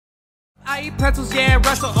I eat pretzels, yeah,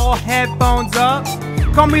 wrestle all headphones up.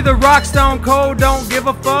 Call me the rock stone cold, don't give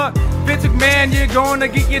a fuck. Vince McMath, you're gonna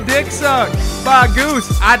get your dick sucked by a goose.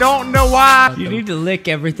 I don't know why. You need to lick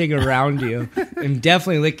everything around you. And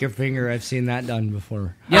definitely lick your finger. I've seen that done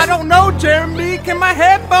before. I don't know, Jeremy. Can my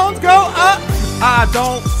headphones go up? I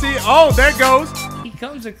don't see. Oh, there it goes. He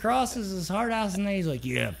comes across as his hard ass and he's like,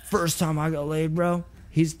 yeah, first time I got laid, bro.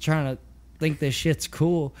 He's trying to think this shit's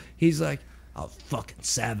cool. He's like, I was fucking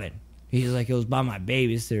 7. He's like, it was by my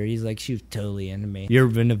babysitter. He's like, she was totally into me. You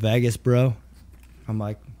ever been to Vegas, bro? I'm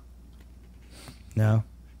like, no.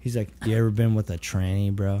 He's like, you ever been with a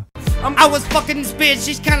tranny, bro? I was fucking this bitch,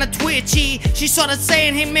 she's kinda twitchy. She started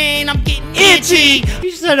saying, hey man, I'm getting itchy.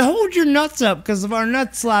 He said, hold your nuts up, because if our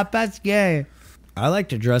nuts slap, that's gay. I like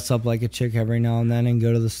to dress up like a chick every now and then and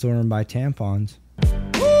go to the store and buy tampons.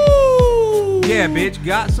 Woo! Yeah, bitch,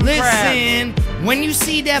 got some Listen, crab. when you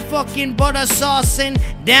see that fucking butter saucing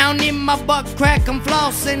down in my butt crack, I'm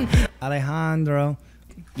flossing. Alejandro,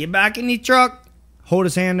 get back in the truck. Hold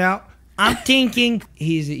his hand out. I'm thinking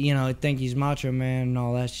he's, you know, I think he's macho man and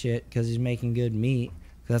all that shit because he's making good meat.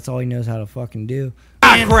 That's all he knows how to fucking do.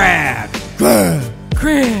 Got crabs.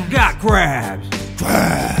 Crab. Got crabs.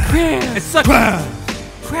 Crab. It's such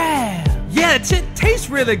crab. Yeah, the shit tastes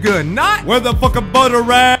really good. Not Where the fucking butter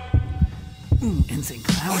at? Instant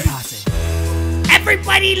clown posse.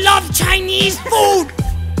 Everybody loves Chinese food.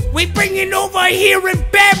 We bring it over here in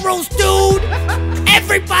barrels, dude.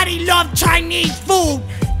 Everybody loves Chinese food.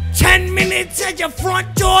 10 minutes at your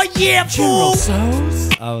front door, yeah, fool.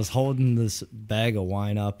 I was holding this bag of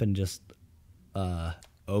wine up and just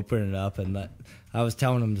opening it up, and I was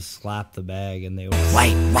telling them to slap the bag, and they were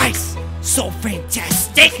White rice, so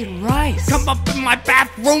fantastic. Rice. Come up in my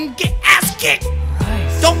bathroom, get ass kicked.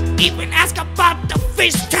 Rice. Don't even ask about the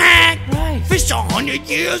fish tank. Rice. Fish 100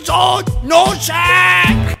 years old, no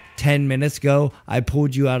shank. 10 minutes ago, I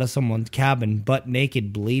pulled you out of someone's cabin, butt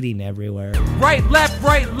naked, bleeding everywhere. right, left,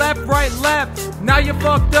 right, left, right, left. Now you're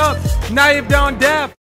fucked up. Now you're done deaf.